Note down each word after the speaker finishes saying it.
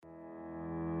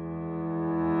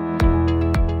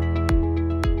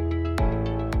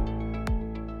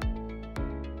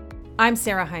I'm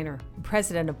Sarah Heiner,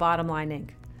 president of Bottom Line Inc.,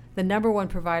 the #1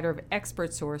 provider of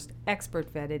expert-sourced,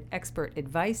 expert-vetted, expert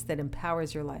advice that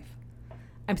empowers your life.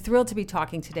 I'm thrilled to be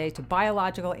talking today to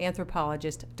biological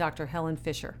anthropologist Dr. Helen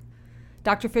Fisher.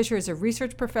 Dr. Fisher is a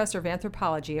research professor of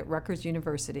anthropology at Rutgers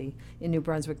University in New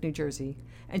Brunswick, New Jersey,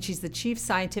 and she's the chief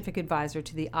scientific advisor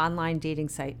to the online dating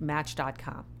site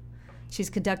Match.com. She's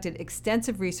conducted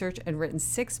extensive research and written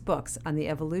 6 books on the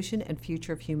evolution and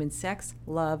future of human sex,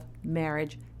 love,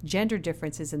 marriage, gender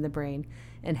differences in the brain,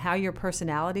 and how your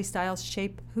personality styles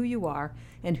shape who you are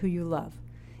and who you love,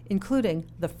 including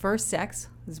The First Sex,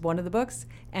 is one of the books,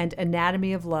 and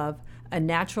Anatomy of Love, A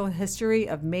Natural History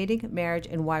of Mating, Marriage,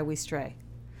 and Why We Stray.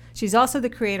 She's also the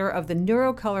creator of the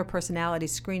Neurocolor Personality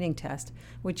Screening Test,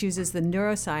 which uses the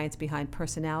neuroscience behind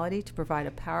personality to provide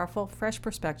a powerful, fresh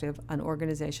perspective on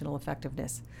organizational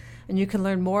effectiveness. And you can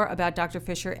learn more about Dr.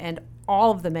 Fisher and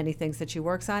all of the many things that she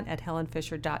works on at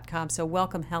helenfisher.com. So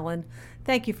welcome, Helen.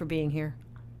 Thank you for being here.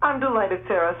 I'm delighted,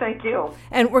 Sarah. Thank you.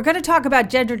 And we're going to talk about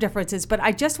gender differences, but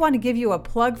I just want to give you a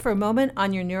plug for a moment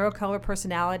on your Neurocolor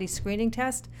Personality Screening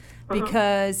Test,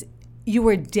 because you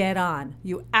were dead on.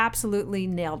 You absolutely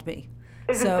nailed me.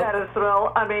 Isn't that a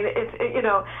thrill? I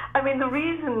mean, the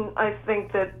reason I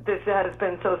think that this has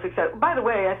been so successful, by the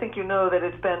way, I think you know that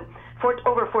it's been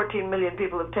over 14 million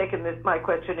people have taken my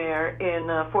questionnaire in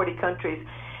 40 countries.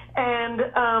 And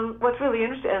what's really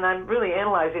interesting, and I'm really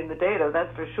analyzing the data,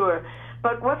 that's for sure,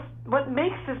 but what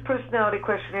makes this personality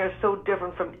questionnaire so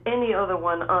different from any other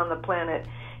one on the planet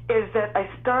is that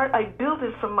I build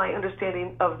it from my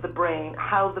understanding of the brain,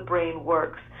 how the brain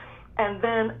works. And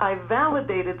then I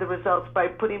validated the results by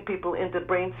putting people into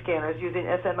brain scanners using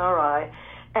fMRI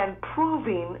and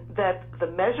proving that the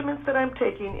measurements that I'm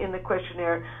taking in the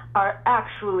questionnaire are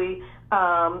actually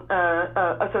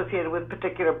associated with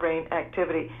particular brain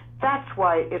activity. That's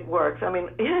why it works. I mean,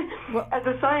 as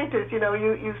a scientist,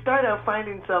 you start out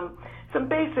finding some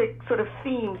basic sort of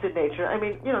themes in nature. I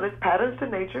mean, there's patterns to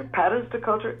nature, patterns to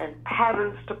culture, and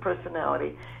patterns to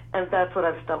personality. And that's what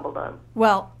I've stumbled on.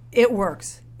 Well, it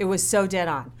works. It was so dead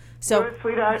on. So, you're a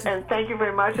sweetheart, and thank you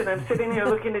very much. And I'm sitting here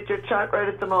looking at your chart right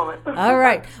at the moment. All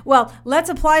right. Well,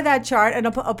 let's apply that chart and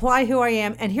apply who I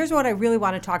am. And here's what I really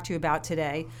want to talk to you about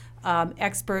today.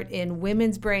 Expert in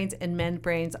women's brains and men's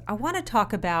brains. I want to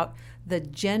talk about the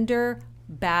gender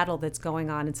battle that's going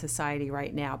on in society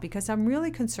right now, because I'm really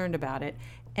concerned about it.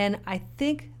 And I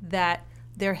think that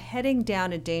they're heading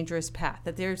down a dangerous path,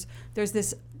 that there's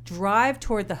this drive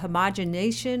toward the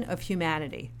homogenization of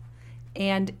humanity.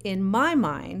 And in my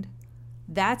mind,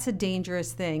 that's a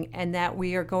dangerous thing, and that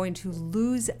we are going to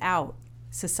lose out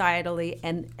societally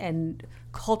and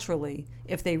culturally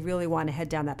if they really want to head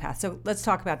down that path. So let's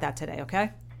talk about that today,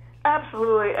 okay?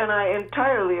 Absolutely, and I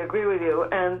entirely agree with you.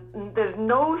 And there's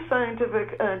no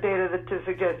scientific data to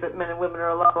suggest that men and women are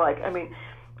a lot alike. I mean,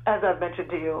 as I've mentioned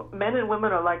to you, men and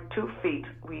women are like 2 feet.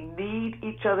 We need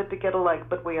each other to get alike,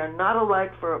 but we are not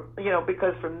alike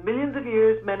because for millions of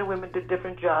years, men and women did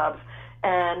different jobs.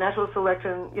 And natural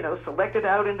selection, selected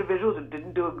out individuals who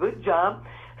didn't do a good job,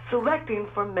 selecting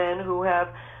for men who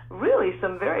have really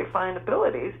some very fine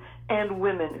abilities and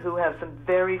women who have some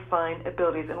very fine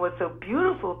abilities. And what's so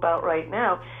beautiful about right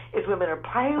now is women are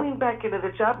piling back into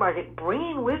the job market,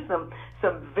 bringing with them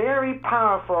some very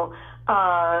powerful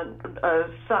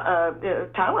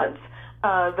talents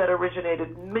that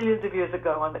originated millions of years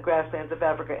ago on the grasslands of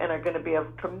Africa and are going to be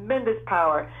of tremendous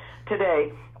power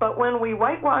today. But when we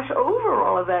whitewash over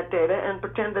all of that data and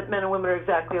pretend that men and women are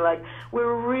exactly alike,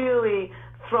 we're really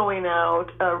throwing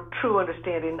out a true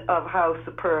understanding of how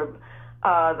superb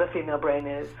the female brain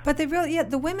is. But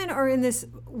the women are in this,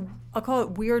 I'll call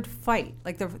it weird fight.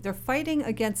 Like they're fighting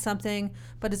against something,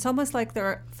 but it's almost like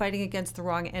they're fighting against the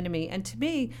wrong enemy. And to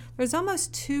me, there's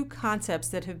almost 2 concepts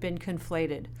that have been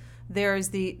conflated. There's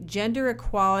the gender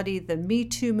equality, the Me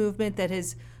Too movement that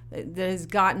has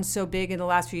gotten so big in the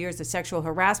last few years, the sexual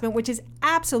harassment, which is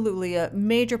absolutely a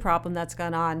major problem that's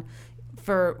gone on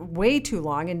for way too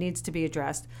long and needs to be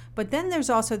addressed. But then there's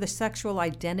also the sexual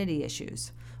identity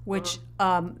issues, which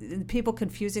people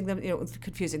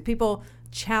people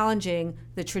challenging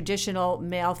the traditional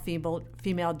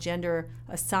male-female gender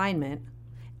assignment.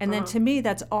 And then to me,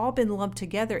 that's all been lumped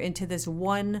together into this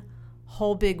one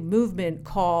whole big movement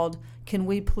called, can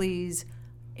we please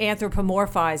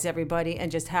anthropomorphize everybody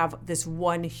and just have this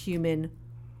one human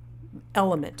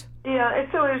element? Yeah,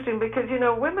 it's so interesting because,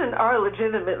 women are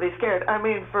legitimately scared. I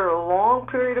mean, for a long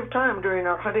period of time during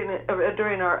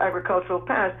our agricultural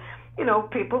past,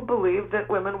 people believed that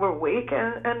women were weak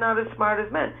and not as smart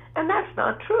as men. And that's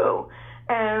not true.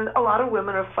 And a lot of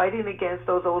women are fighting against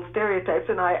those old stereotypes,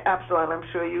 and I'm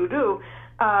sure you do.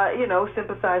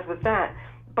 sympathize with that.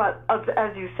 But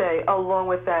as you say, along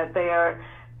with that, they are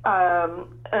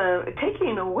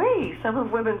taking away some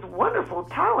of women's wonderful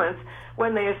talents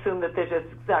when they assume that they're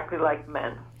just exactly like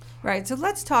men. Right. So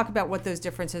let's talk about what those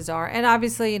differences are. And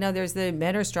obviously, there's the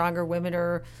men are stronger, women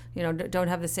are, don't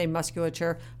have the same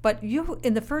musculature. But you,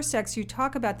 in the first sex, you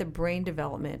talk about the brain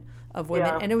development of women.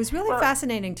 Yeah. And it was really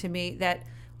fascinating to me that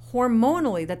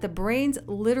hormonally, that the brains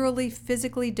literally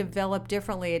physically develop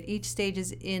differently at each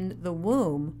stages in the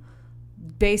womb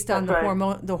based on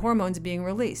the hormones being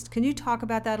released. Can you talk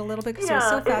about that a little bit? Because it was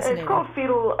so fascinating. It's called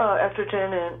fetal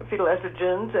estrogen and fetal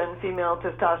estrogens and female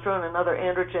testosterone and other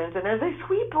androgens. And as they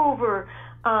sweep over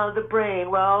the brain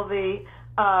while the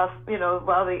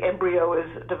embryo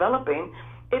is developing,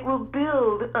 it will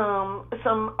build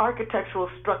some architectural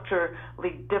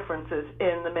structurally differences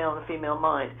in the male and the female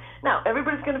mind. Now,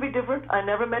 everybody's going to be different. I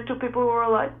never met two people who are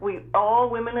alike. All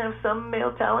women have some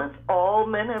male talents. All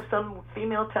men have some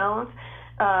female talents,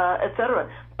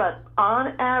 etc. But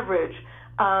on average,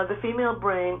 the female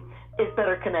brain is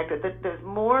better connected. There's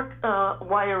more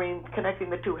wiring connecting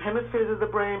the two hemispheres of the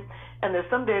brain, and there's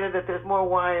some data that there's more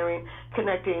wiring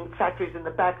connecting factories in the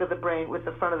back of the brain with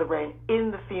the front of the brain in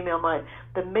the female mind.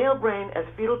 The male brain, as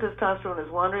fetal testosterone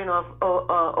is wandering off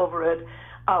over it,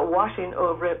 washing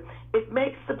over it, it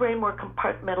makes the brain more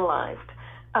compartmentalized.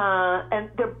 And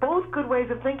they're both good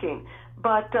ways of thinking.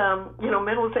 But,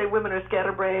 men will say women are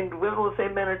scatterbrained, women will say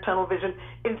men are tunnel vision.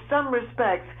 In some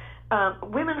respects,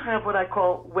 women have what I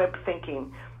call web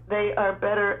thinking. They are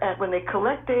better at, when they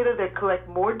collect data, they collect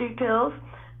more details.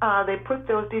 They put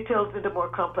those details into more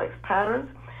complex patterns.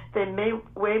 They may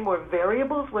weigh more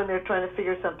variables when they're trying to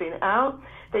figure something out.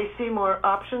 They see more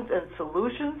options and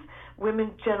solutions.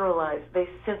 Women generalize. They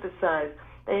synthesize.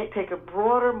 They take a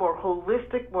broader, more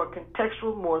holistic, more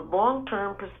contextual, more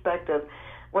long-term perspective,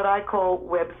 what I call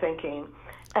web thinking.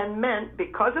 And men,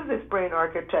 because of this brain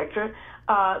architecture,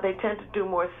 they tend to do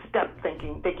more step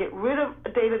thinking. They get rid of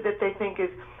data that they think is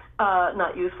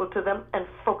not useful to them and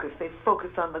focus. They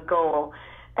focus on the goal.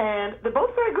 And they're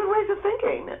both very good ways of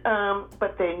thinking,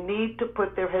 but they need to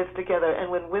put their heads together.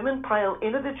 And when women pile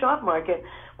into the job market,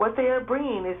 what they are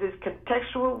bringing is this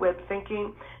contextual web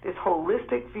thinking, this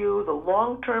holistic view, the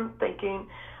long-term thinking.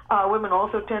 Women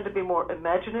also tend to be more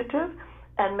imaginative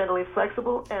and mentally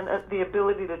flexible, and the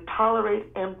ability to tolerate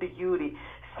ambiguity,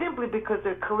 simply because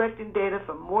they're collecting data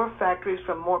from more factories,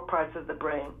 from more parts of the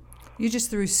brain. You just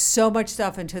threw so much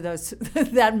stuff into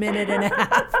that minute and a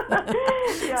half.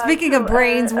 Yeah, Speaking of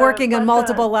brains working on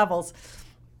multiple levels.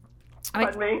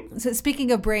 Pardon me? So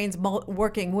speaking of brains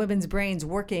working, women's brains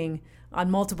working on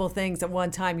multiple things at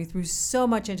one time, you threw so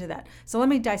much into that. So let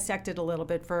me dissect it a little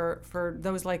bit for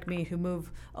those like me who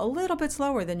move a little bit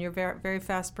slower than your very, very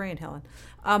fast brain, Helen.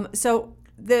 So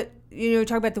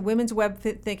talk about the women's web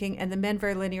thinking and the men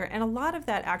very linear, and a lot of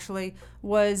that actually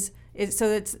it's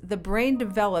the brain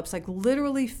develops like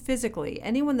literally physically.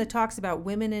 Anyone that talks about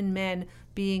women and men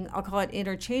being, I'll call it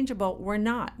interchangeable, we're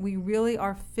not. We really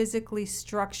are physically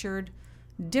structured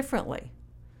differently.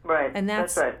 Right. And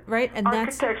that's right. Right. And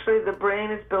architecturally, the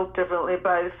brain is built differently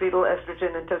by the fetal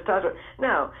estrogen and testosterone.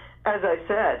 Now, as I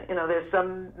said, there's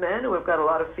some men who have got a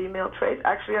lot of female traits.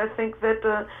 Actually, I think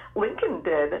that Lincoln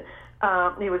did.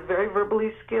 He was very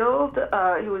verbally skilled.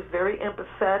 He was very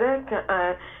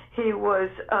empathetic. He was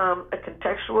a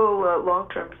contextual,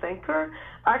 long-term thinker.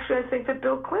 Actually, I think that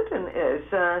Bill Clinton is.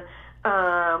 The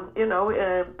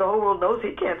whole world knows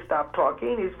he can't stop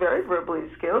talking. He's very verbally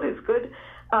skilled. He's good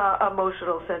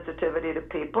emotional sensitivity to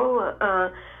people.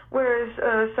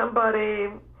 Whereas somebody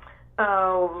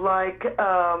like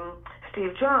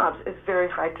Steve Jobs is very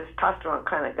high testosterone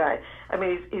kind of guy. I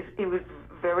mean, he was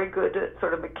very good at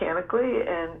sort of mechanically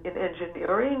and in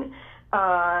engineering,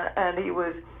 and he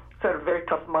was sort of very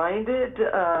tough-minded,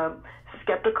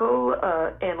 skeptical,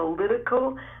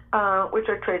 analytical, which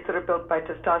are traits that are built by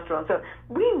testosterone. So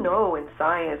we know in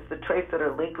science the traits that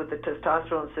are linked with the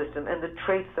testosterone system and the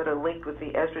traits that are linked with the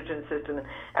estrogen system. And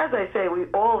as I say, we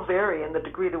all vary in the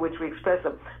degree to which we express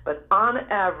them. But on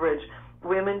average,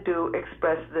 women do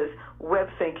express this web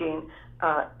thinking,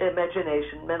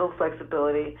 imagination, mental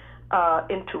flexibility,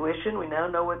 intuition. We now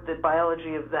know what the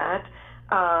biology of that,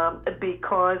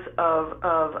 because of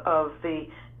the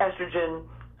estrogen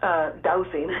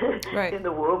dousing right. in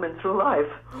the womb and through life.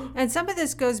 And some of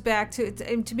this goes back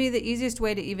to me, the easiest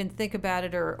way to even think about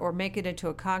it or make it into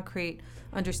a concrete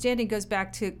understanding goes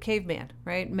back to caveman,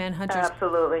 right? Men hunters.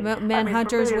 Absolutely.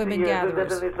 Hunters, women gatherers. We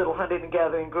lived in these little hunting and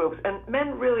gathering groups, and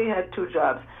men really had two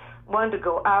jobs. One, to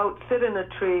go out, sit in a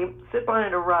tree, sit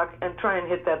behind a rock, and try and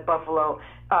hit that buffalo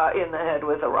in the head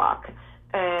with a rock.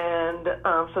 And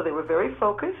so they were very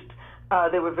focused.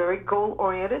 They were very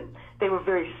goal-oriented. They were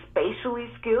very spatially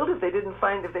skilled. If they didn't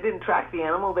track the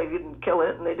animal, they didn't kill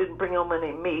it, and they didn't bring home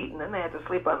any meat, and then they had to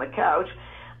sleep on the couch,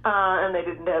 and they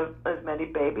didn't have as many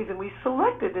babies. And we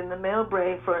selected in the male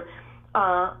brain for,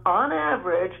 on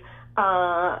average,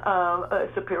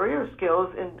 superior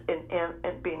skills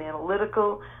in being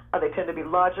analytical. They tend to be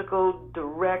logical,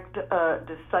 direct,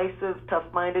 decisive,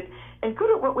 tough-minded, and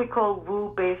good at what we call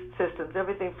rule-based systems,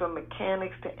 everything from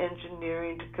mechanics to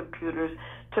engineering to computers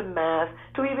to math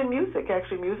to even music.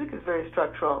 Actually, music is very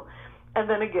structural. And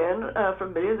then again, for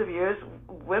millions of years,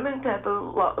 women had the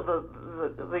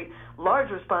large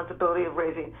responsibility of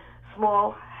raising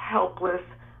small, helpless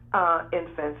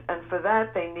infants, and for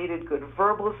that they needed good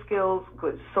verbal skills,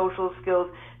 good social skills.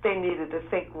 They needed to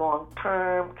think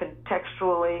long-term,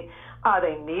 contextually.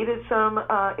 They needed some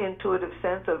intuitive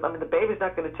sense of, the baby's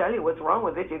not going to tell you what's wrong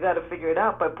with it. You got to figure it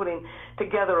out by putting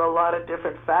together a lot of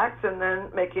different facts and then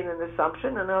making an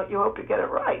assumption, and you hope you get it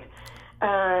right.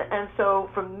 And so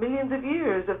for millions of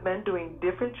years of men doing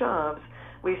different jobs,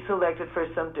 we selected for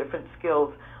some different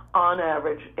skills on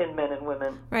average in men and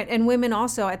women. Right, and women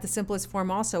also, at the simplest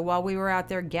form also, while we were out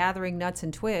there gathering nuts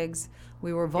and twigs,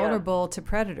 we were vulnerable to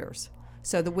predators.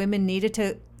 So the women needed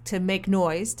to make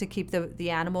noise to keep the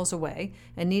animals away,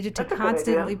 and needed to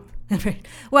constantly.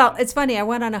 Well, it's funny. I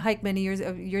went on a hike many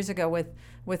years ago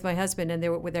with my husband, and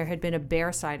there had been a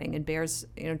bear sighting, and bears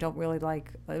don't really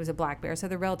like. It was a black bear, so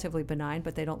they're relatively benign,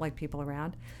 but they don't like people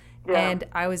around. Yeah. And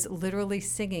I was literally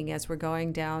singing as we're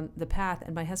going down the path,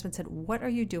 and my husband said, "What are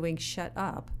you doing? Shut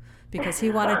up." Because he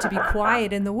wanted to be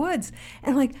quiet in the woods.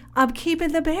 And I'm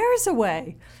keeping the bears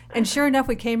away. And sure enough,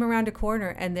 we came around a corner,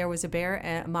 and there was a bear,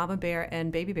 a mama bear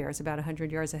and baby bears about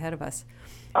 100 yards ahead of us.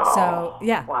 Oh, so,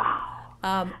 yeah.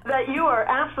 Wow. That you are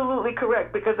absolutely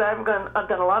correct, because I've done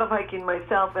a lot of hiking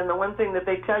myself, and the one thing that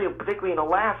they tell you, particularly in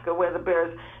Alaska, where the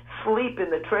bears sleep in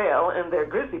the trail, and they're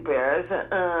grizzly bears,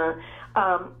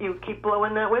 you keep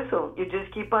blowing that whistle. You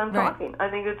just keep on talking. Right. I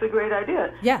think it's a great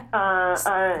idea. Yeah.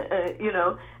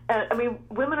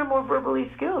 Women are more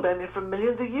verbally skilled. For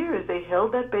millions of years, they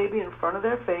held that baby in front of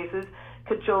their faces,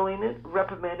 cajoling it,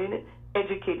 reprimanding it,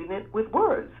 educating it with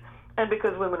words. And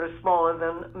because women are smaller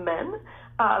than men,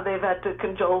 they've had to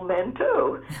cajole men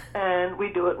too. And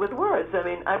we do it with words.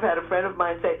 I've had a friend of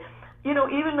mine say,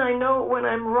 even I know when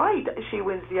I'm right, she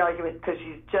wins the argument because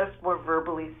she's just more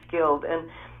verbally skilled. And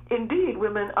indeed,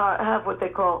 women have what they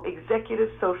call executive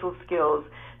social skills.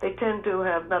 They tend to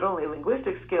have not only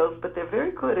linguistic skills, but they're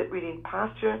very good at reading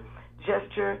posture,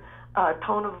 gesture,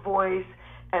 tone of voice,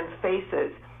 and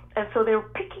faces. And so they're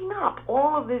picking up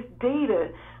all of this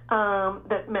data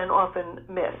that men often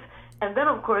miss. And then,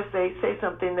 of course, they say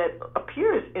something that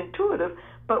appears intuitive,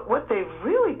 but what they've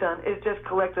really done is just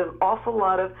collect an awful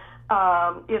lot of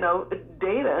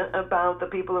data about the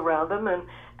people around them,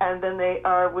 and then they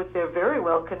are, with their very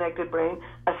well-connected brain,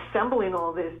 assembling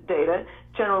all this data,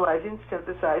 generalizing,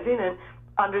 synthesizing, and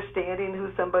understanding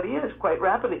who somebody is quite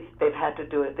rapidly. They've had to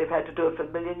do it. They've had to do it for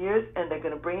a million years, and they're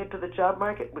going to bring it to the job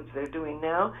market, which they're doing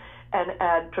now, and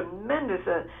add tremendous,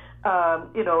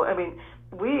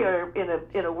 we are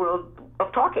in a world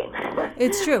of talking.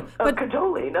 It's true. Of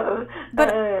cajoling, of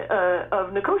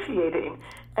negotiating,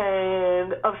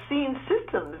 and of seeing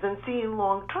systems and seeing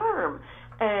long term.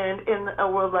 And in a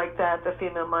world like that, the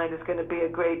female mind is going to be a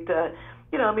great,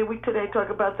 we today talk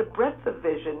about the breadth of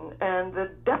vision and the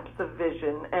depth of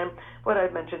vision, and what I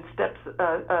mentioned, steps,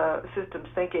 systems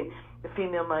thinking. The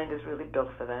female mind is really built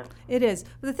for that. It is.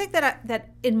 The thing that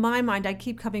in my mind I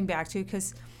keep coming back to,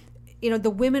 because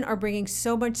the women are bringing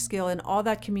so much skill and all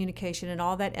that communication and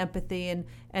all that empathy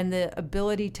and the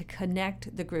ability to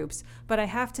connect the groups. But I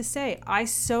have to say, I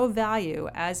so value,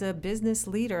 as a business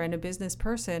leader and a business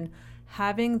person,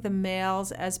 having the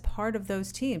males as part of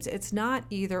those teams. It's not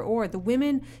either or. The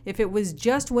women, if it was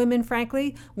just women,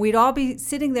 frankly, we'd all be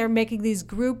sitting there making these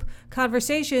group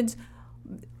conversations,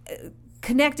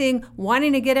 connecting,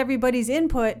 wanting to get everybody's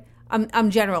input. I'm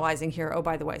generalizing here, oh,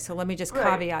 by the way, so let me just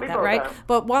caveat that, right?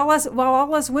 But while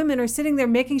all us women are sitting there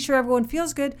making sure everyone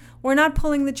feels good, we're not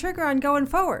pulling the trigger on going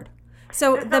forward.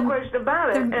 So there's no question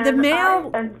about it. The male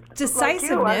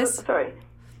decisiveness... sorry.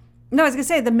 No, I was going to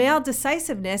say, the male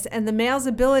decisiveness and the male's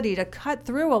ability to cut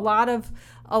through a lot of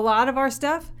our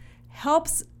stuff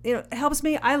helps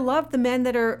me. I love the men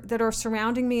that are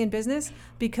surrounding me in business,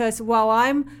 because while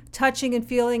I'm touching and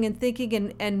feeling and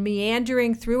thinking and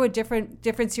meandering through a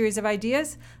different series of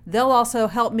ideas, they'll also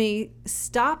help me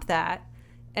stop that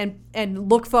and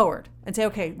look forward and say,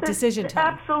 okay, decision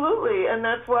time. Absolutely, and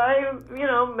that's why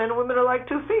men and women are like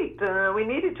 2 feet. We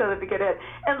need each other to get ahead.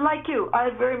 And like you, I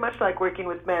very much like working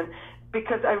with men.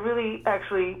 because I really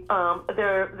actually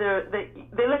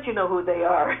they let you know who they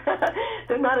are.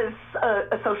 They're not as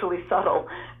socially subtle,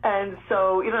 and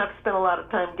so you don't have to spend a lot of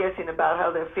time guessing about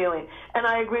how they're feeling. And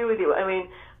I agree with you. I mean,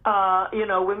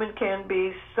 women can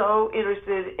be so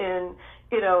interested in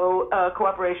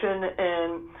cooperation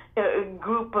and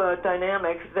group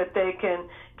dynamics that they can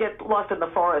get lost in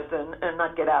the forest and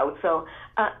not get out. So,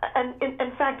 and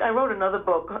in fact, I wrote another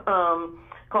book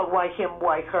called Why Him,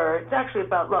 Why Her. It's actually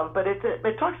about love, but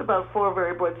it talks about 4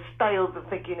 very broad styles of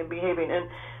thinking and behaving.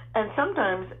 And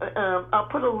sometimes I'll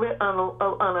put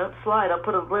on a slide, I'll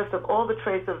put a list of all the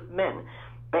traits of men,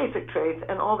 basic traits,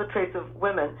 and all the traits of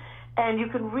women. And you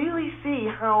can really see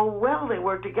how well they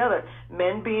work together.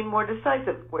 Men being more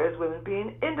decisive, whereas women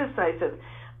being indecisive.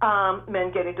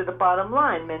 Men getting to the bottom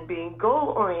line, men being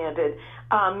goal-oriented,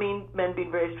 men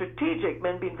being very strategic,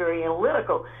 men being very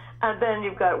analytical. And then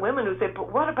you've got women who say,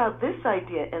 but what about this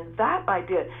idea and that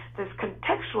idea? This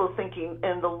contextual thinking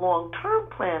and the long-term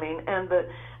planning and the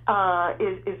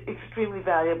is extremely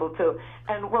valuable too.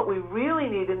 And what we really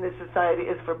need in this society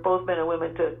is for both men and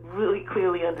women to really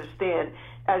clearly understand,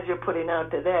 as you're putting out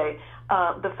today,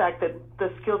 the fact that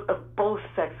the skills of both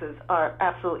sexes are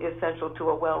absolutely essential to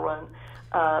a well-run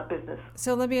business.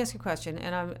 So let me ask you a question,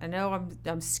 and I know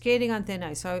I'm skating on thin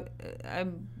ice. So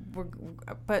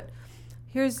but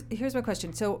here's my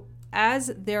question. So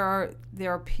as there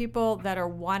are people that are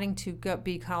wanting to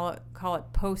call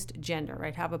it post-gender,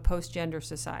 right? Have a post-gender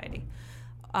society.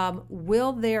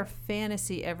 Will their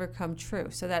fantasy ever come true?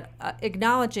 So that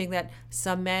acknowledging that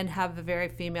some men have a very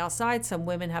female side, some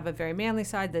women have a very manly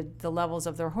side, the levels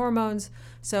of their hormones.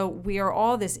 So we are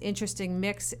all this interesting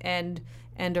mix and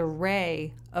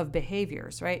array of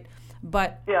behaviors, right?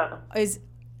 But is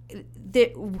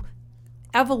the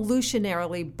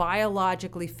evolutionarily,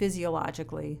 biologically,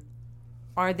 physiologically,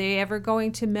 are they ever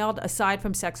going to meld aside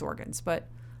from sex organs? But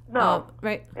no,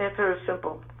 right? Answer is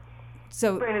simple.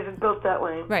 So the brain isn't built that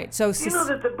way. Right. So you know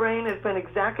that the brain has been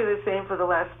exactly the same for the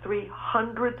last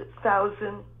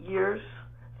 300,000 years.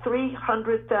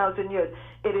 300,000 years.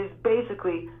 It is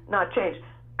basically not changed.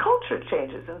 Culture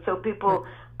changes, and so people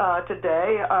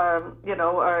today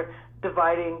are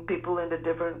dividing people into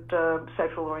different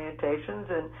sexual orientations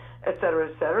and et cetera,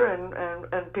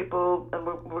 and people, and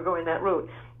we're going that route.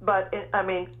 But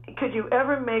could you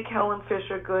ever make Helen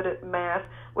Fisher good at math?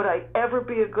 Would I ever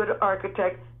be a good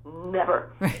architect?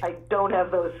 Never. Right. I don't have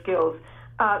those skills.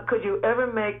 Could you ever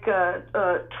make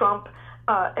Trump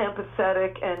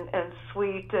empathetic and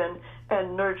sweet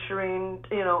and nurturing,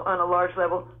 on a large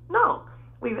level? No.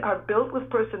 We are built with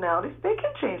personalities. They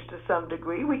can change to some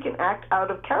degree. We can act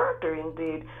out of character,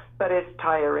 indeed, but it's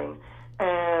tiring.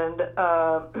 And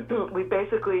we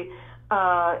basically,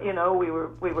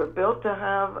 we were built to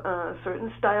have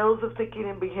certain styles of thinking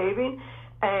and behaving,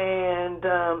 and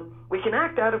we can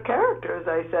act out of character, as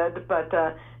I said, but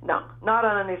no, not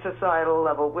on any societal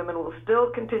level. Women will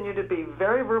still continue to be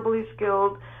very verbally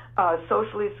skilled,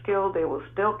 socially skilled. They will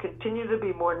still continue to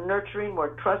be more nurturing, more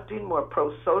trusting, more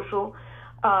pro-social,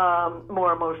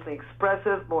 more emotionally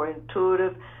expressive, more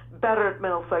intuitive, better at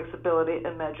mental flexibility,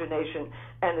 imagination,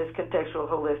 and this contextual,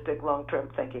 holistic, long-term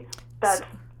thinking. That's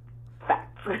facts.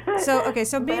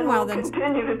 So meanwhile, then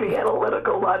continue to be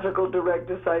analytical, logical, direct,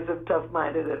 decisive,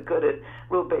 tough-minded, and good at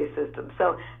rule-based systems.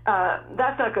 So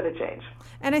that's not going to change.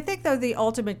 And I think, though, the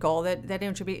ultimate goal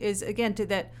that should be is, again,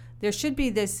 that there should be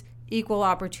this equal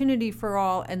opportunity for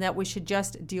all, and that we should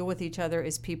just deal with each other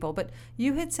as people. But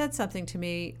you had said something to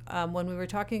me when we were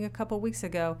talking a couple weeks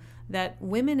ago, that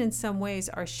women in some ways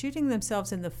are shooting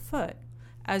themselves in the foot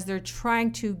as they're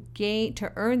trying to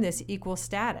earn this equal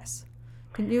status.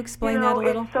 Can you explain that a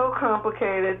little? It's so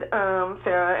complicated,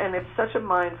 Sarah, and it's such a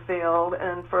minefield.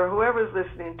 And for whoever's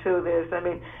listening to this,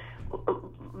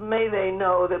 may they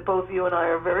know that both you and I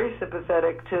are very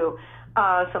sympathetic to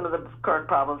some of the current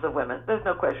problems of women. There's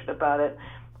no question about it.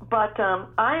 But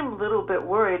I'm a little bit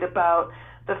worried about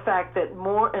the fact that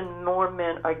more and more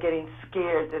men are getting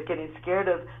scared. They're getting scared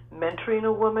of mentoring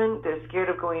a woman. They're scared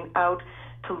of going out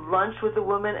to lunch with a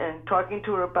woman and talking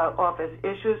to her about office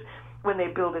issues. When they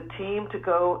build a team to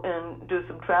go and do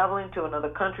some traveling to another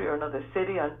country or another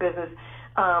city on business,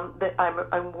 that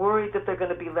I'm worried that they're going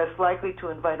to be less likely to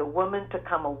invite a woman to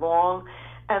come along.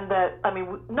 And that,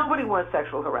 nobody wants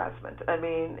sexual harassment.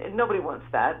 Nobody wants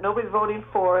that. Nobody's voting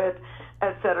for it,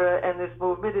 et cetera. And this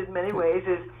movement, in many ways,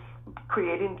 is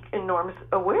creating enormous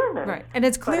awareness. Right. And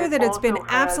it's clear that it's been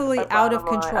absolutely out of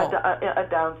control. A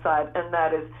downside, and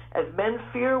that is, as men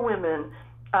fear women,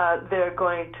 they're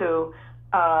going to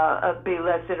be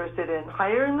less interested in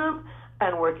hiring them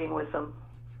and working with them.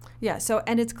 Yeah. So,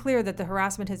 and it's clear that the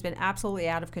harassment has been absolutely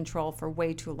out of control for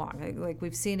way too long. Like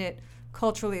we've seen it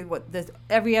culturally.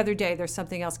 Every other day, there's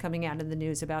something else coming out in the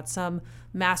news about some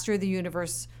master of the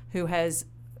universe who has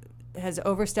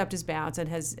overstepped his bounds and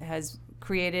has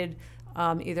created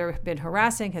either been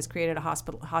harassing, has created a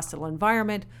hostile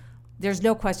environment. There's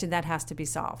no question that has to be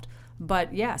solved.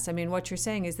 But yes, I mean, what you're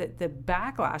saying is that the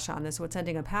backlash on this, what's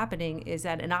ending up happening is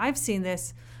that, and I've seen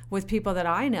this with people that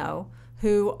I know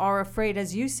who are afraid,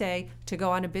 as you say, to go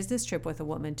on a business trip with a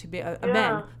woman, to be a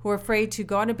men who are afraid to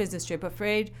go on a business trip,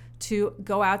 afraid to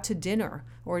go out to dinner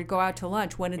or go out to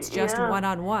lunch when it's just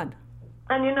one-on-one.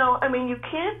 And I mean, you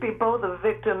can't be both a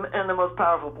victim and the most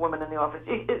powerful woman in the office.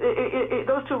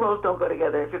 Those two roles don't go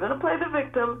together. If you're going to play the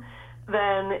victim,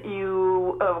 then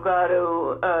you have got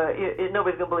to,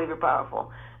 nobody's going to believe you're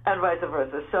powerful, and vice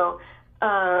versa. So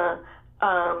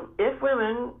if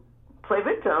women play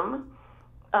victim,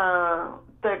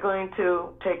 they're going to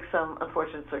take some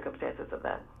unfortunate circumstances of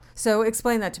that. So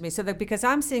explain that to me. So that, because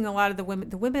I'm seeing a lot of the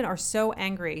women are so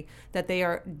angry that they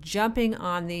are jumping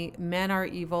on the men are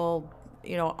evil,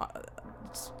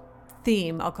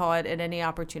 theme, I'll call it, at any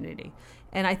opportunity.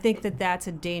 And I think that that's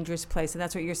a dangerous place. And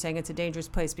that's what you're saying. It's a dangerous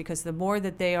place because the more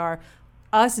that they are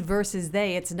us versus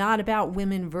they, it's not about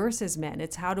women versus men.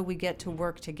 It's how do we get to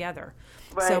work together.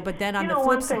 Right. So, but then on the flip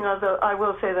one side, thing I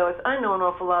will say though is I know an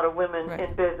awful lot of women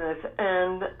in business,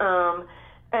 and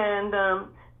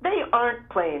they aren't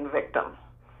playing victim.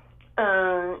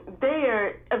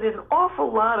 There's an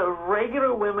awful lot of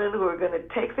regular women who are going to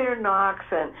take their knocks,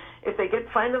 and if they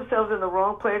find themselves in the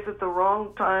wrong place at the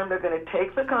wrong time, they're going to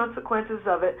take the consequences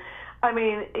of it. I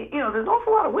mean, there's an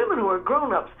awful lot of women who are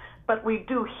grown-ups, but we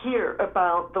do hear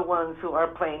about the ones who are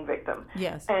playing victim.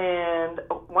 Yes. And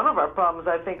one of our problems,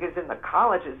 I think, is in the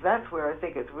colleges. That's where I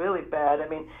think it's really bad. I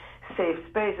mean, safe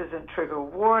spaces and trigger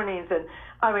warnings. And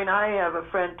I mean, I have a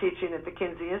friend teaching at the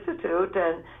Kinsey Institute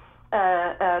and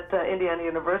at Indiana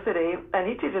University, and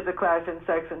he teaches a class in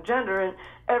sex and gender, and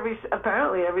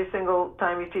apparently every single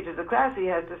time he teaches a class, he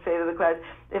has to say to the class,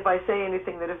 if I say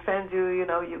anything that offends you,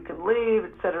 you can leave,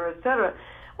 et cetera, et cetera.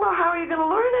 Well, how are you going to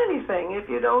learn anything if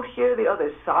you don't hear the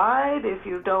other side, if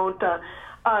you don't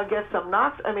get some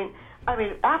knocks? I mean,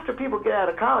 after people get out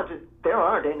of college, there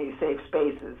aren't any safe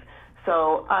spaces.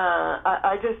 So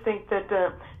I just think that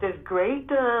there's great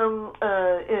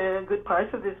good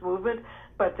parts of this movement,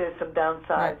 but there's some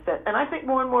downsides. Right. And I think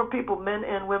more and more people, men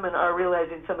and women, are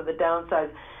realizing some of the downsides.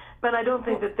 But I don't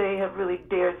think that they have really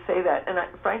dared say that. And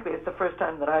frankly, it's the first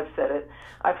time that I've said it.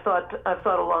 I've thought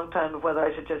a long time of whether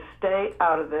I should just stay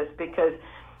out of this because,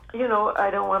 I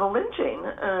don't want a lynching.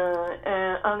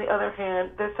 And on the other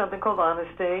hand, there's something called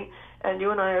honesty. And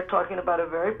you and I are talking about a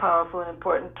very powerful and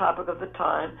important topic of the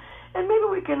time. And maybe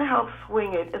we can help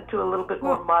swing it into a little bit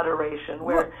more moderation,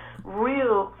 where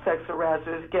real sex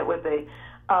harassers get what they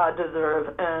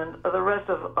deserve, and the rest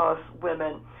of us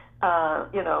women,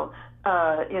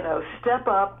 step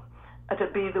up to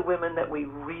be the women that we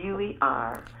really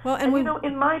are. Well, and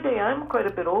in my day, I'm quite a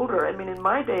bit older. I mean, in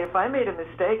my day, if I made a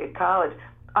mistake at college,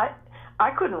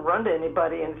 I couldn't run to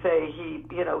anybody and say he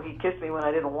kissed me when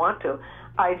I didn't want to.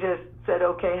 I just said,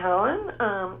 okay,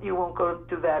 Helen, you won't go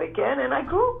do that again, and I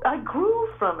grew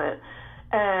from it.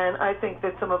 And I think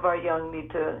that some of our young need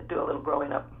to do a little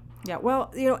growing up. Yeah,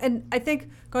 well, and I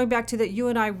think going back to that, you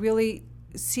and I really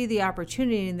see the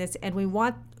opportunity in this, and we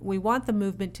want the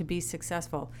movement to be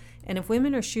successful. And if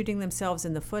women are shooting themselves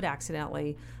in the foot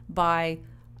accidentally by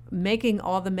making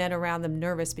all the men around them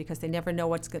nervous because they never know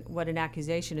what an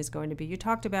accusation is going to be. You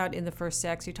talked about in the first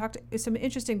sex, you talked some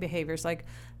interesting behaviors, like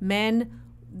men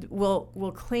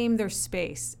will claim their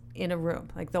space in a room.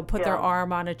 Like they'll put their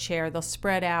arm on a chair, they'll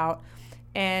spread out,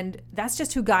 and that's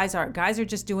just who guys are. Guys are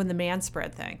just doing the man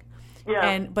spread thing.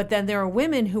 Yeah. But then there are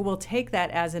women who will take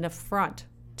that as an affront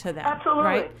to them. Absolutely.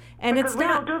 Right? And because it's we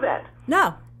not. don't do that.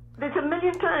 No. There's a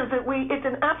million times that it's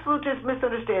an absolute just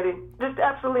misunderstanding, just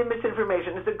absolutely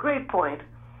misinformation. It's a great point.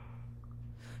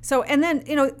 So, and then,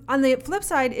 on the flip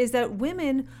side is that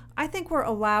women, I think we're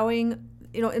allowing,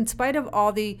 in spite of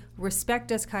all the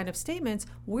respect us kind of statements,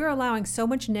 we're allowing so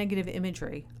much negative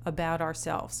imagery about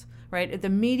ourselves, right? The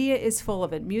media is full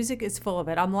of it. Music is full of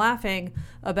it. I'm laughing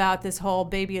about this whole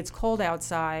baby, it's cold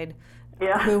outside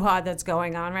hoo-ha that's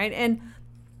going on, right? And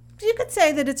you could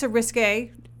say that it's a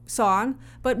risque song,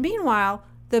 but meanwhile,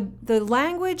 the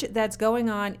language that's going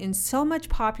on in so much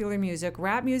popular music,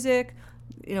 rap music,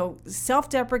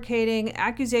 self-deprecating,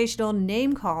 accusational,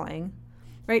 name-calling,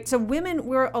 right? So women,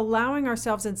 we're allowing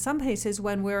ourselves in some cases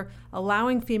when we're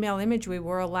allowing female imagery,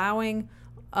 we're allowing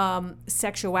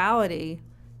sexuality,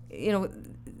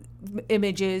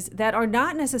 images that are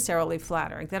not necessarily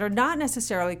flattering, that are not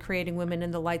necessarily creating women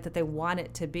in the light that they want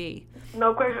it to be.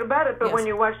 No question about it. But Yes. when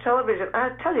you watch television, I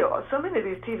tell you, so many of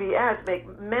these TV ads make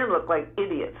men look like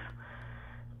idiots.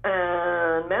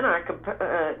 And men aren't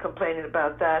complaining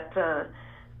about that.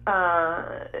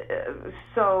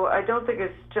 So I don't think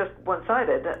it's just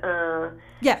one-sided.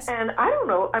 Yes. And I don't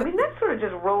know. I mean, that sort of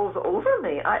just rolls over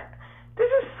me.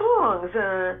 There's just songs.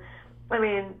 I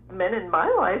mean, men in my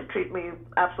life treat me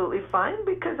absolutely fine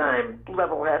because I'm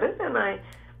level-headed and I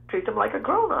treat them like a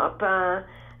grown-up.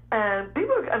 And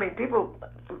people,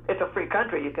 it's a free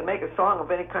country. You can make a song of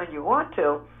any kind you want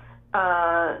to.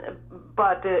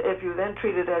 But if you then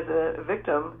treat it as a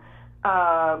victim,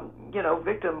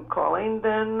 victim calling,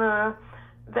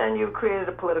 then you've created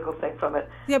a political thing from it.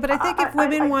 Yeah, but I think if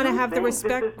women want to have the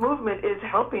respect... This movement is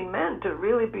helping men to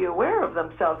really be aware of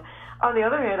themselves. On the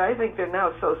other hand, I think they're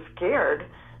now so scared,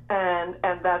 and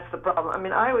that's the problem. I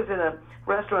mean, I was in a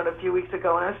restaurant a few weeks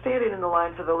ago, and I was standing in the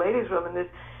line for the ladies' room, and this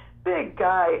big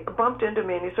guy bumped into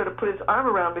me, and he sort of put his arm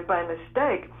around me by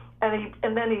mistake, and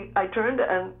then I turned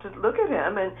and to look at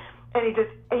him, and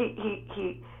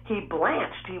he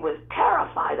blanched. He was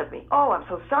terrified of me. Oh, I'm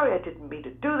so sorry. I didn't mean to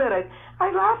do that.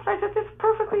 I laughed. I said, "It's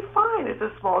perfectly fine. It's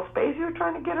a small space. You're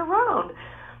trying to get around."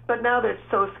 But now they're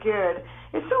so scared.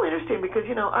 It's so interesting because,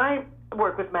 I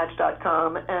work with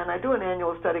Match.com, and I do an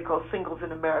annual study called Singles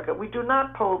in America. We do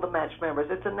not poll the Match members.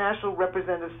 It's a national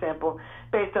representative sample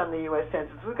based on the U.S.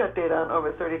 Census. We've got data on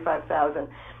over 35,000.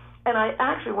 And I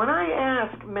actually, when I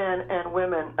ask men and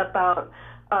women about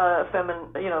the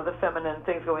feminine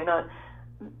things going on,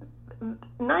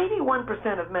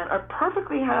 91% of men are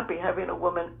perfectly happy having a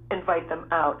woman invite them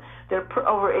out.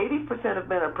 Over 80% of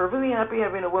men are perfectly happy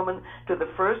having a woman do the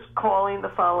first calling the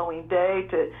following day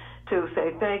to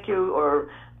say thank you or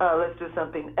let's do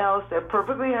something else. They're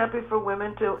perfectly happy for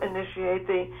women to initiate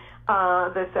the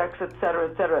sex, et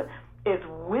cetera, et cetera. It's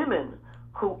women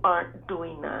who aren't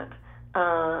doing that.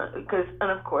 And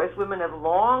of course, women have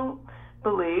long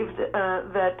believed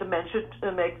that men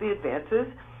should make the advances,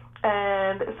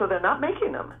 and so they're not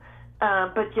making them.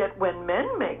 But yet when men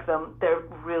make them, they're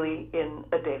really in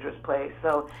a dangerous place.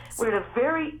 So we're in a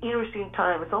very interesting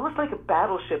time. It's almost like a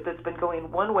battleship that's been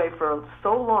going one way for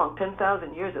so long,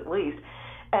 10,000 years at least,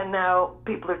 and now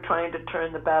people are trying to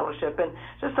turn the battleship. And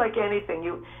just like anything,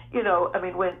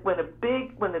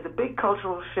 when there's a big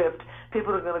cultural shift,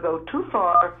 people are going to go too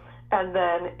far, and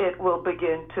then it will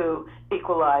begin to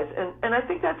equalize. And I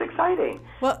think that's exciting.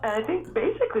 Well, and I think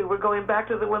basically we're going back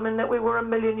to the women that we were a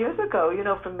million years ago.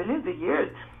 For millions of years,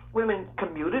 women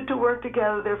commuted to work to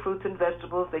gather their fruits and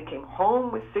vegetables. They came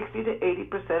home with 60 to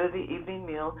 80% of the evening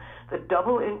meal. The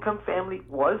double-income family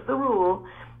was the rule,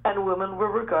 and women were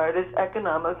regarded as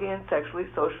economically and sexually,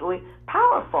 socially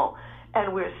powerful.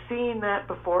 And we're seeing that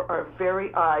before our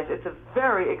very eyes. It's a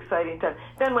very exciting time.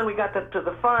 Then when we got to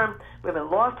the farm, women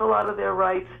lost a lot of their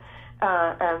rights,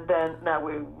 and then now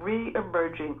we're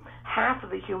re-emerging. Half of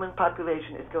the human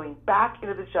population is going back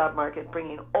into the job market,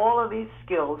 bringing all of these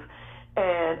skills,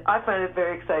 and I find it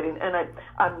very exciting. And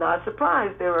I'm not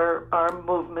surprised there are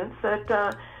movements that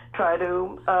try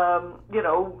to,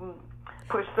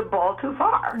 push the ball too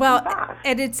far. Well, too fast.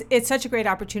 and it's such a great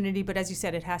opportunity, but as you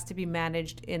said, it has to be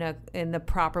managed in the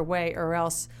proper way, or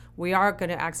else we are going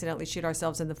to accidentally shoot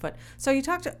ourselves in the foot. So you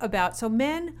talked about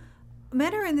men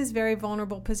are in this very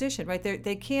vulnerable position, right?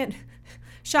 They can't.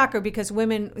 Shocker, because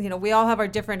women, we all have our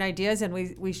different ideas, and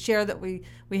we share that we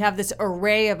have this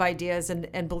array of ideas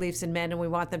and beliefs in men, and we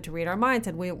want them to read our minds,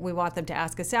 and we want them to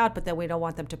ask us out, but then we don't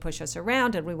want them to push us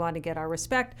around, and we want to get our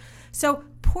respect. So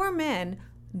poor men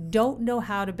don't know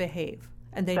how to behave,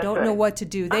 and they don't know what to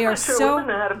do. They I'm are not sure so. women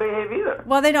know how to behave either.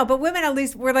 Well, they know, but women, at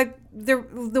least, we're like the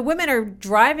women are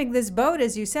driving this boat,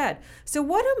 as you said. So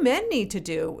what do men need to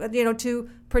do, to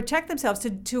protect themselves,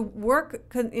 to work,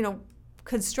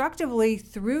 constructively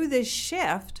through this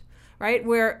shift, right?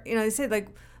 Where they say like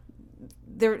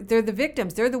they're the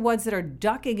victims, they're the ones that are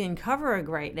ducking and covering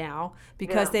right now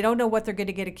because they don't know what they're going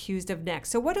to get accused of next.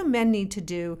 So what do men need to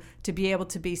do to be able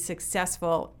to be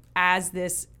successful as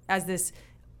this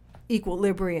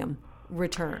equilibrium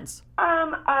returns?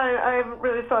 I haven't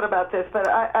really thought about this, but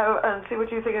I see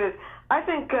what you think it is. I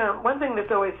think one thing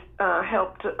that's always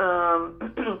helped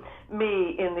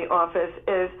me in the office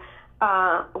is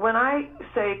when I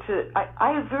say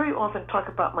I very often talk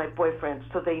about my boyfriends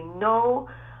so they know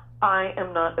I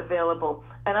am not available.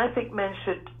 And I think men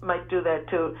might do that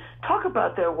too. Talk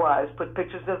about their wives, put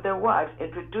pictures of their wives,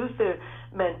 introduce their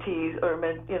mentees or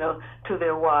to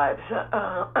their wives.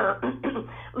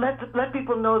 Let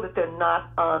people know that they're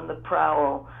not on the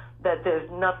prowl, that there's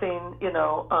nothing,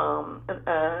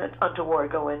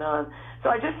 untoward going on. So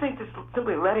I just think just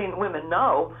simply letting women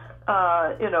know,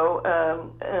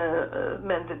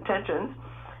 men's intentions,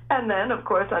 and then, of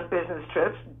course, on business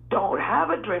trips, don't have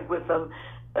a drink with them,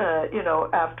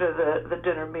 after the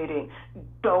dinner meeting.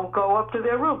 Don't go up to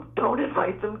their room. Don't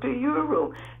invite them to your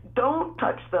room. Don't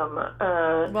touch them.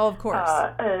 Well, of course.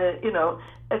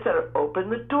 Etc. Open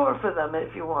the door for them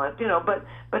if you want, but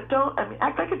don't,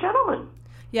 act like a gentleman.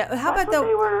 Yeah, how That's about what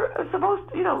they were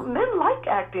supposed to, men like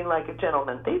acting like a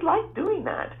gentleman. They like doing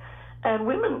that. And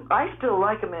women, I still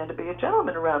like a man to be a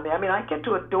gentleman around me. I get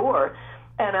to a door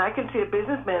and I can see a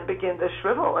businessman begin to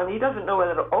shrivel, and he doesn't know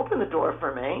whether to open the door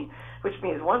for me, which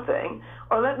means one thing,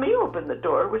 or let me open the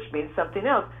door, which means something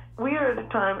else. We are at a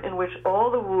time in which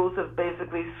all the rules have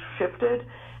basically shifted,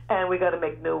 and we got to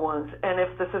make new ones. And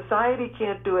if the society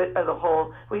can't do it as a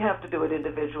whole, we have to do it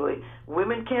individually.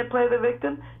 Women can't play the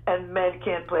victim, and men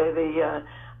can't play the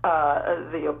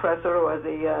oppressor or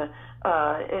the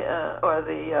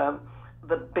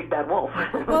big bad wolf.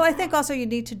 Well, I think also you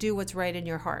need to do what's right in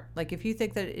your heart. Like if you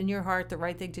think that in your heart the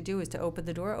right thing to do is to open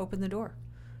the door, open the door.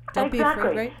 Don't be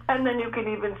afraid, right? And then you can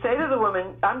even say to the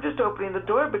woman, I'm just opening the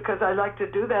door because I like to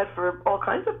do that for all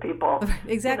kinds of people.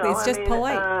 Exactly. It's just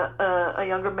polite. A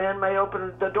younger man may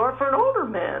open the door for an older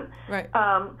man. Right.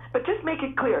 But just make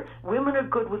it clear, women are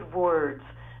good with words.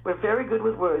 We're very good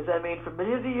with words. For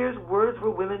millions of years, words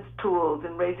were women's tools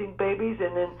in raising babies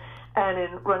and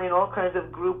in running all kinds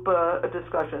of group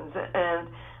discussions. And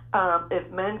if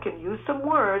men can use some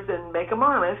words and make them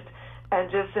honest, and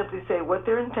just simply say what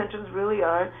their intentions really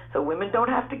are, so women don't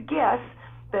have to guess,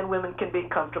 then women can be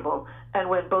comfortable. And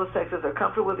when both sexes are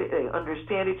comfortable with it, they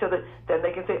understand each other, then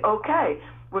they can say, okay,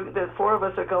 the four of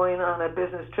us are going on a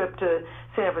business trip to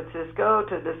San Francisco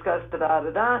to discuss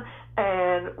da-da-da-da,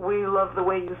 and we love the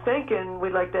way you think, and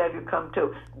we'd like to have you come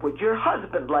too. Would your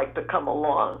husband like to come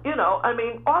along?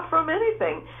 Offer them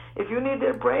anything. If you need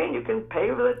their brain, you can pay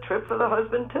for the trip for the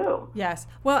husband too. Yes.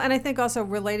 Well, and I think also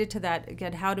related to that,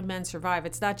 again, how do men survive?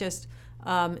 It's not just,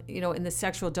 in the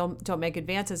sexual don't make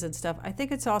advances and stuff. I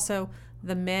think it's also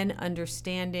the men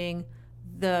understanding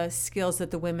the skills that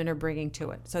the women are bringing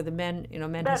to it. So the men,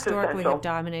 men That's historically essential. have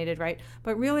dominated, right?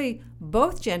 But really,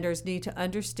 both genders need to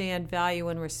understand, value,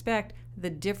 and respect the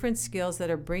different skills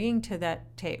that are bringing to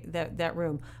that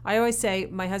room. I always say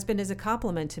my husband is a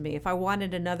compliment to me. If I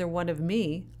wanted another one of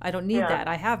me, I don't need that.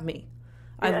 I have me.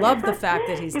 I love the fact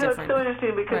that he's different. It's so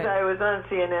interesting because I was on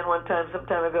CNN some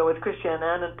time ago with Christiane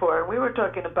Amanpour, and we were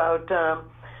talking about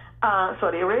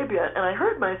Saudi Arabia, and I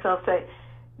heard myself say,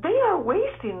 they are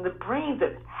wasting the brains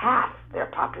of half their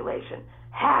population.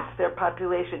 Half their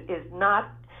population is not,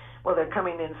 well, they're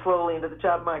coming in slowly into the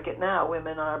job market now,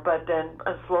 women are, but then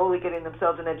slowly getting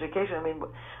themselves an education.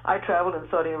 I traveled in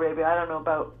Saudi Arabia, I don't know,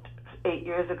 about 8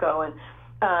 years ago, and,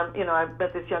 I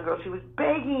met this young girl. She was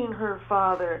begging her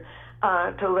father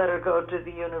to let her go to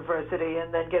the university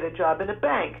and then get a job in a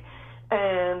bank.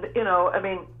 And,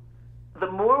 the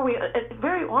more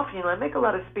very often, I make a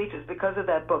lot of speeches because of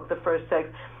that book, The First Sex,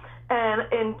 and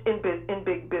in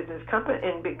big business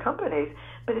in big companies,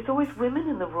 but it's always women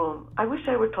in the room. I wish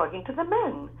I were talking to the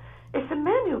men. It's the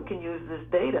men who can use this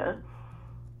data.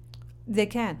 They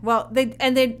can. Well,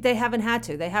 they haven't had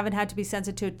to. They haven't had to be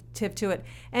sensitive to it.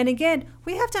 And again,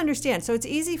 we have to understand. So it's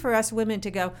easy for us women to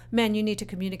go, men, you need to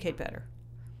communicate better,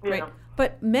 right?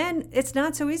 But men, it's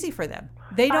not so easy for them.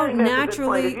 They don't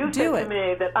naturally do it. You said to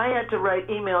me that I had to write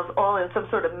emails all in some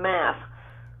sort of math.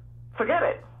 Forget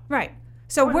it. Right.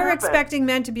 So we're expecting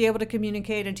men to be able to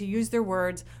communicate and to use their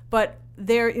words, but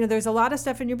there's a lot of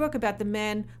stuff in your book about the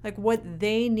men, like what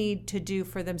they need to do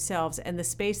for themselves and the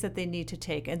space that they need to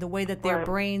take and the way that their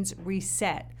brains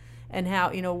reset. And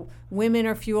how, women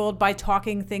are fueled by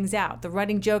talking things out. The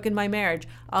running joke in my marriage,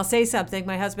 I'll say something,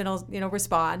 my husband will,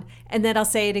 respond, and then I'll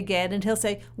say it again, and he'll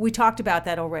say, we talked about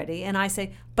that already. And I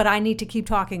say, but I need to keep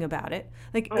talking about it.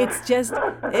 Like, it's just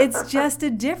a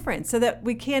difference, so that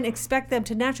we can't expect them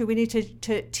to naturally. We need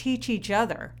to teach each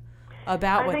other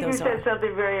about what those are. I think you said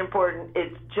something very important.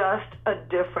 It's just a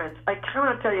difference. I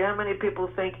cannot tell you how many people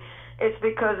think it's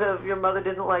because of your mother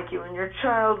didn't like you in your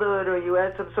childhood or you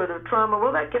had some sort of trauma.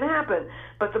 Well, that can happen.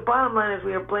 But the bottom line is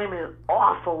we are blaming an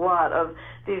awful lot of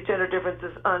these gender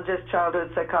differences on just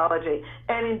childhood psychology.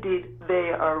 And indeed,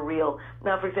 they are real.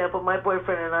 Now, for example, my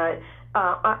boyfriend and I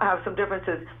have some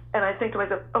differences. And I think to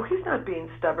myself, oh, he's not being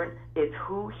stubborn. It's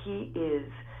who he is.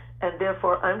 And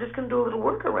therefore, I'm just going to do a little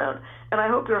workaround. And I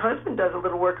hope your husband does a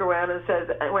little workaround and says,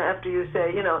 after you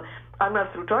say, I'm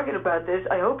not through talking about this,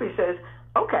 I hope he says,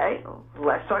 Okay,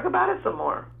 let's talk about it some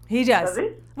more. He does. Does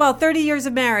he? Well, 30 years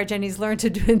of marriage, and he's learned to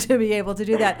be able to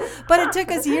do that. But it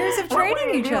took us years of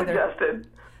training each other. Justin?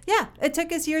 Yeah, it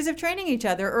took us years of training each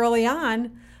other. Early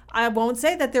on, I won't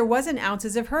say that there wasn't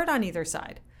ounces of hurt on either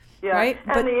side. Yeah, right?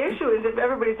 And the issue is if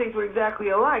everybody thinks we're exactly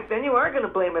alike, then you are going to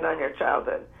blame it on your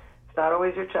childhood. It's not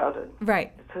always your childhood.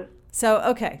 Right. So,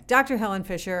 okay, Dr. Helen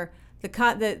Fisher,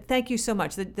 thank you so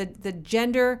much. The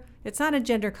gender, it's not a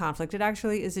gender conflict. It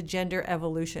actually is a gender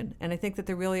evolution. And I think that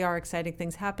there really are exciting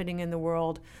things happening in the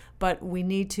world, but we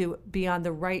need to be on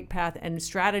the right path and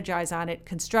strategize on it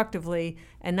constructively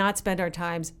and not spend our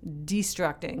times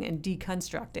destructing and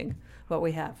deconstructing what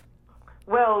we have.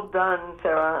 Well done,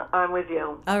 Sarah. I'm with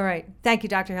you. All right. Thank you,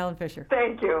 Dr. Helen Fisher.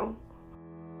 Thank you.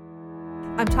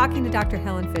 I'm talking to Dr.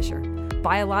 Helen Fisher,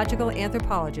 biological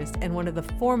anthropologist and one of the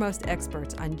foremost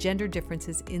experts on gender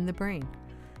differences in the brain.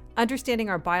 Understanding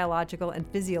our biological and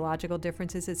physiological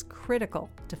differences is critical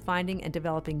to finding and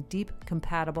developing deep,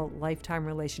 compatible lifetime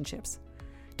relationships.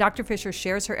 Dr. Fisher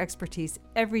shares her expertise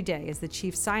every day as the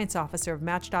Chief Science Officer of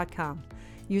Match.com,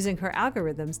 using her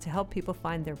algorithms to help people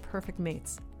find their perfect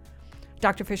mates.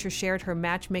 Dr. Fisher shared her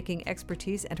matchmaking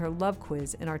expertise and her love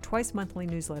quiz in our twice-monthly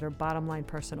newsletter, Bottom Line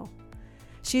Personal.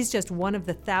 She's just one of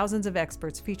the thousands of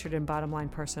experts featured in Bottom Line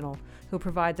Personal who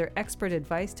provide their expert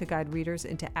advice to guide readers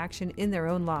into action in their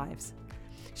own lives.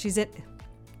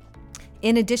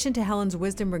 In addition to Helen's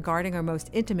wisdom regarding our most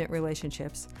intimate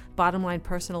relationships, Bottom Line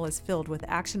Personal is filled with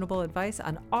actionable advice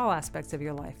on all aspects of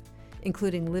your life,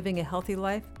 including living a healthy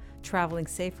life, traveling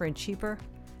safer and cheaper,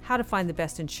 how to find the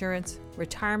best insurance,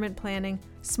 retirement planning,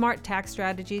 smart tax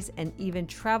strategies, and even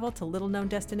travel to little-known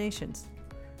destinations.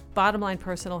 Bottom Line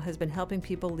Personal has been helping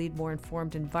people lead more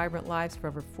informed and vibrant lives for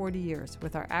over 40 years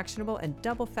with our actionable and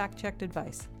double fact-checked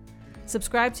advice.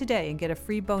 Subscribe today and get a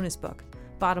free bonus book,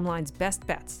 Bottom Line's Best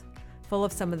Bets, full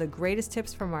of some of the greatest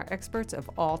tips from our experts of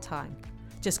all time.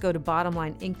 Just go to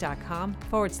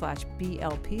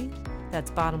bottomlineinc.com/BLP.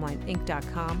 That's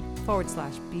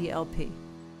bottomlineinc.com/BLP.